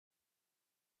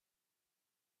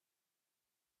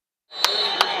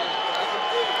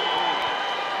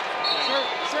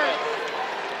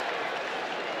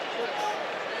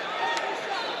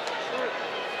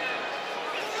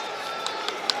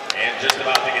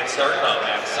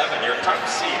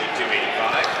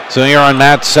So here on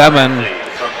mat 7,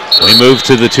 we move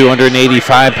to the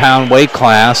 285-pound weight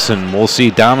class, and we'll see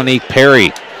Dominique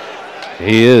Perry.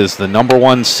 He is the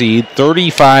 #1 seed,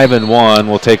 35-1.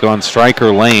 Will take on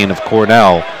Stryker Lane of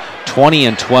Cornell,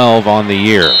 20-12 on the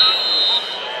year.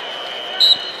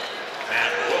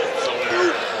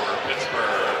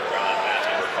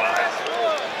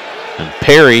 And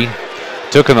Perry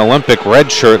took an Olympic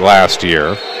red shirt last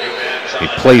year. He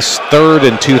placed 3rd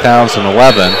in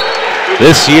 2011.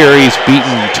 This year he's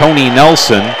beaten Tony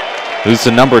Nelson, who's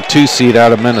the #2 seed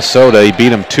out of Minnesota. He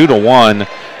beat him 2-1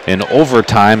 in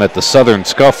overtime at the Southern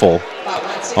Scuffle.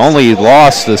 Only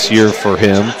loss this year for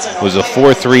him was a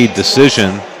 4-3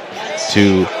 decision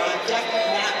to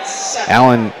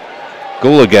Alan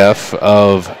Gulagev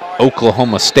of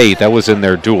Oklahoma State. That was in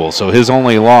their duel. So his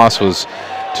only loss was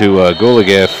to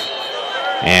Gulagev,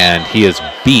 and he has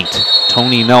beat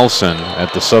Tony Nelson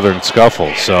at the Southern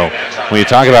Scuffle. So when you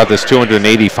talk about this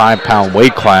 285-pound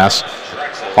weight class,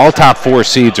 all top 4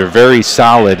 seeds are very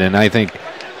solid, and I think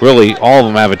really all of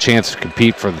them have a chance to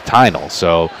compete for the title.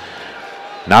 So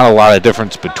not a lot of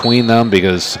difference between them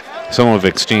because some have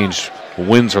exchanged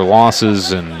wins or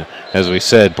losses, and as we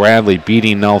said, Bradley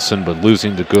beating Nelson but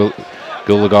losing to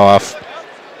Gulagev.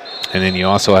 And then you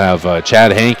also have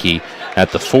Chad Hankey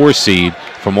at the 4 seed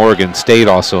from Oregon State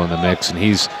also in the mix, and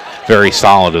he's very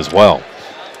solid as well.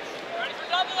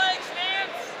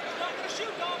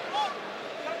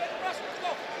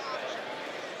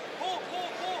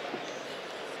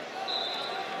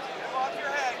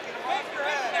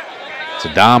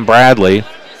 So Dom Bradley,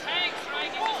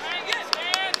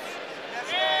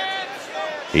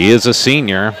 he is a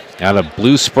senior out of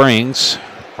Blue Springs,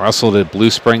 wrestled at Blue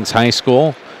Springs High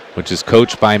School, which is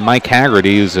coached by Mike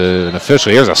Haggerty, who's an official.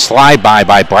 Here's a slide by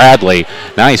Bradley.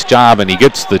 Nice job, and he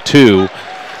gets the 2.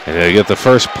 And they get the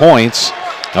first points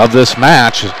of this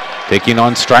match, taking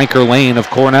on Stryker Lane of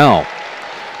Cornell.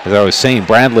 As I was saying,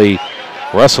 Bradley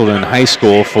wrestled in high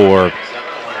school for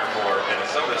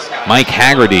Mike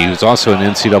Haggerty, who's also an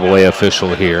NCAA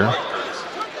official here.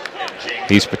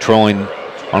 He's patrolling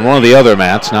on one of the other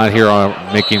mats, not here on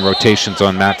making rotations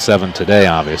on mat 7 today,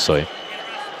 obviously.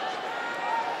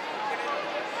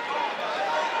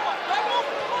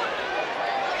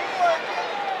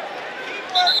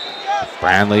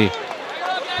 Bradley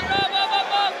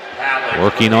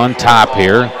working on top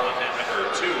here,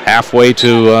 halfway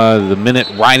to the minute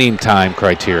riding time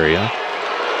criteria.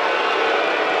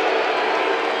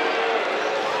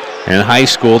 In high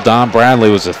school, Don Bradley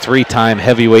was a 3-time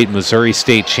heavyweight Missouri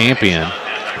State champion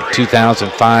in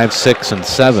 2005, 6, and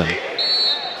 7.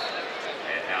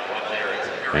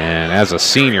 And as a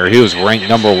senior, he was ranked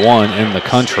 #1 in the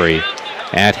country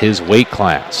at his weight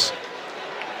class.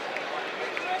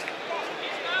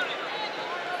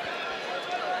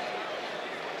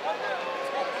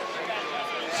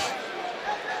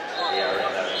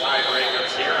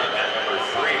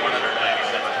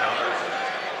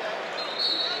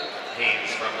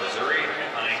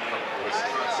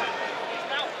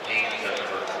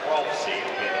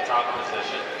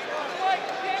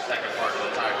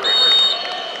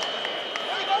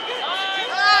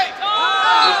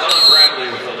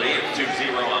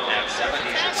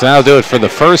 So that'll do it for the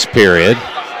first period.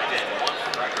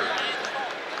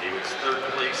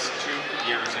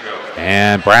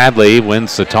 And Bradley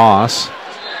wins the toss.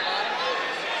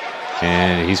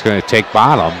 And he's going to take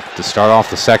bottom to start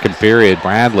off the second period.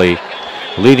 Bradley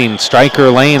leading Stryker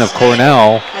Lane of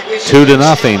Cornell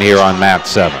 2-0 here on mat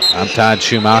 7. I'm Todd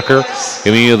Schumacher,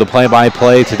 giving you the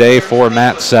play-by-play today for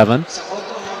mat 7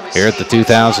 here at the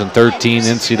 2013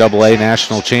 NCAA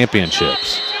National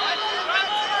Championships.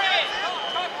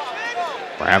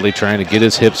 Bradley trying to get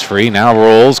his hips free, now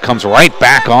rolls, comes right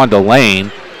back onto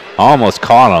Lane, almost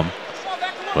caught him,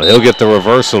 but he'll get the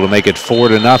reversal to make it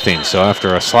 4-0. So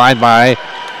after a slide by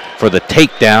for the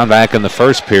takedown back in the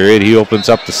first period, he opens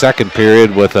up the second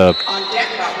period with a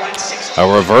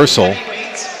reversal.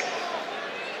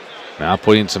 Now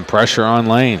putting some pressure on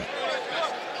Lane.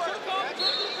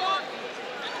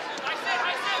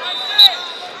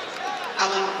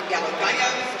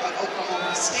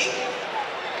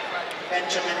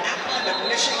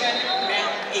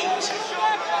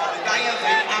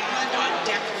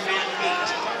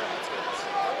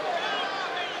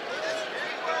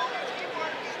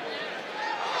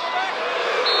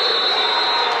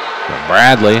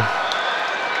 Bradley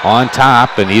on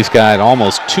top, and he's got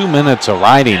almost 2 minutes of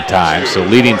riding time, so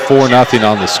leading 4-0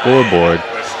 on the scoreboard.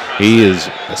 He is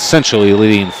essentially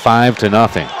leading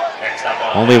 5-0.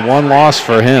 Only one loss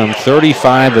for him,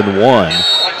 35-1,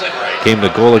 came to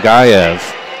Gulagev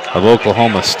of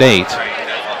Oklahoma State.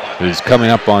 who's coming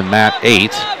up on mat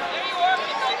 8,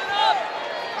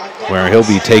 where he'll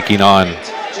be taking on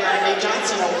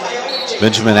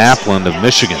Benjamin Appland of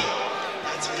Michigan.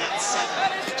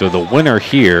 So the winner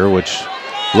here, which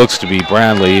looks to be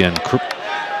Bradley, and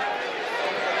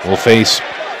will face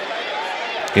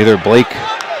either Blake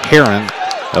Heron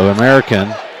of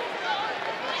American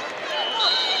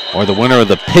or the winner of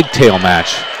the pigtail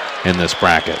match in this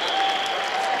bracket.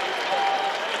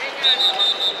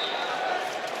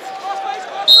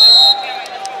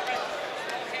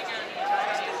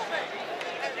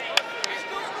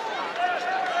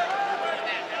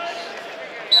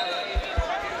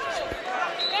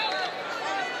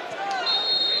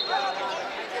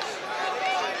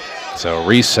 So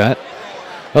reset.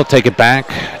 They'll take it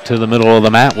back to the middle of the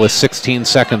mat with 16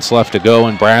 seconds left to go,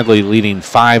 and Bradley leading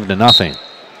 5-0.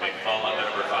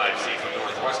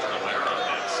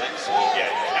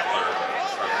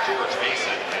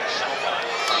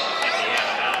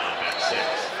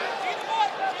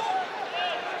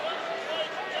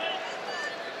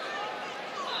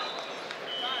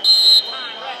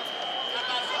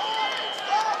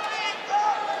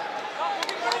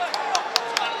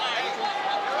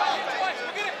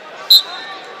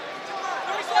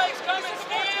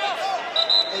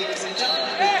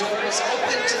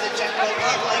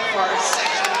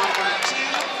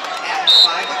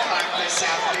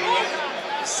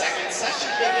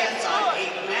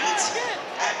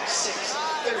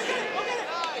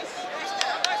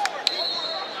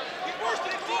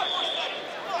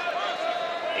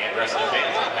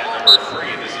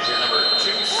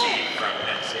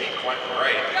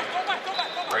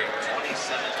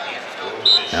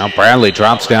 Now Bradley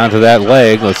drops down to that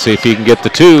leg. Let's see if he can get the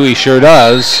 2. He sure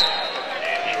does.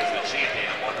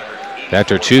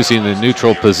 After choosing the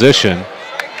neutral position,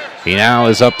 he now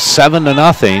is up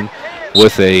 7-0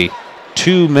 with a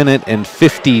 2-minute and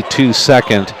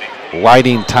 52-second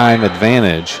riding time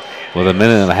advantage with a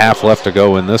minute and a half left to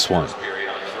go in this one.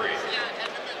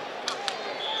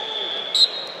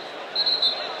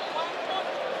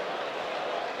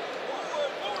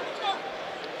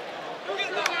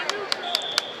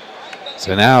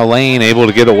 So now Lane able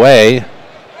to get away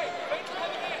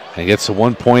and gets a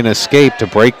 1-point escape to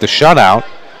break the shutout.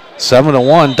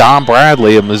 7-1, Don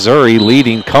Bradley of Missouri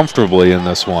leading comfortably in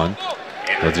this one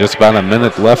with just about a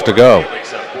minute left to go.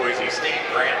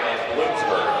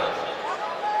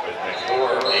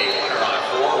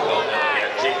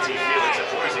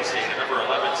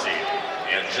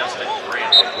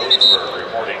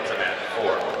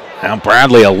 Now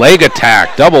Bradley, a leg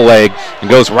attack, double leg, and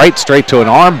goes right straight to an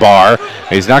arm bar.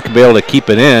 He's not going to be able to keep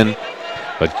it in,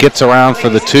 but gets around for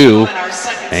the 2,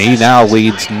 and he now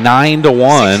leads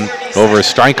 9-1 over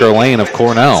Stryker Lane of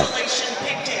Cornell.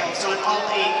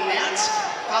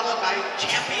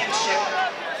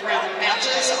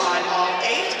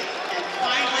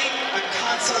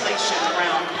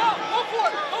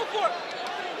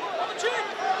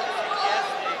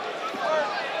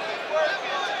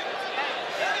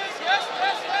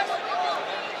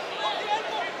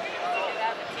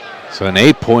 So an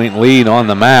 8-point lead on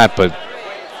the mat, but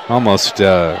almost,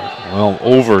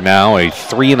 over now, a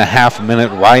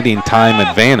 3.5-minute riding time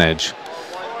advantage.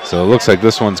 So it looks like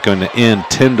this one's going to end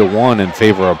 10-1 in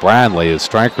favor of Bradley, as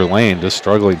Stryker Lane just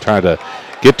struggling, trying to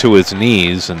get to his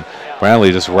knees, and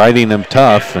Bradley just riding him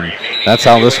tough, and that's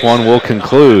how this one will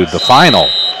conclude. The final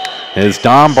is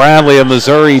Don Bradley of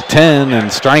Missouri 10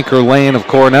 and Stryker Lane of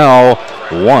Cornell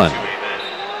 1.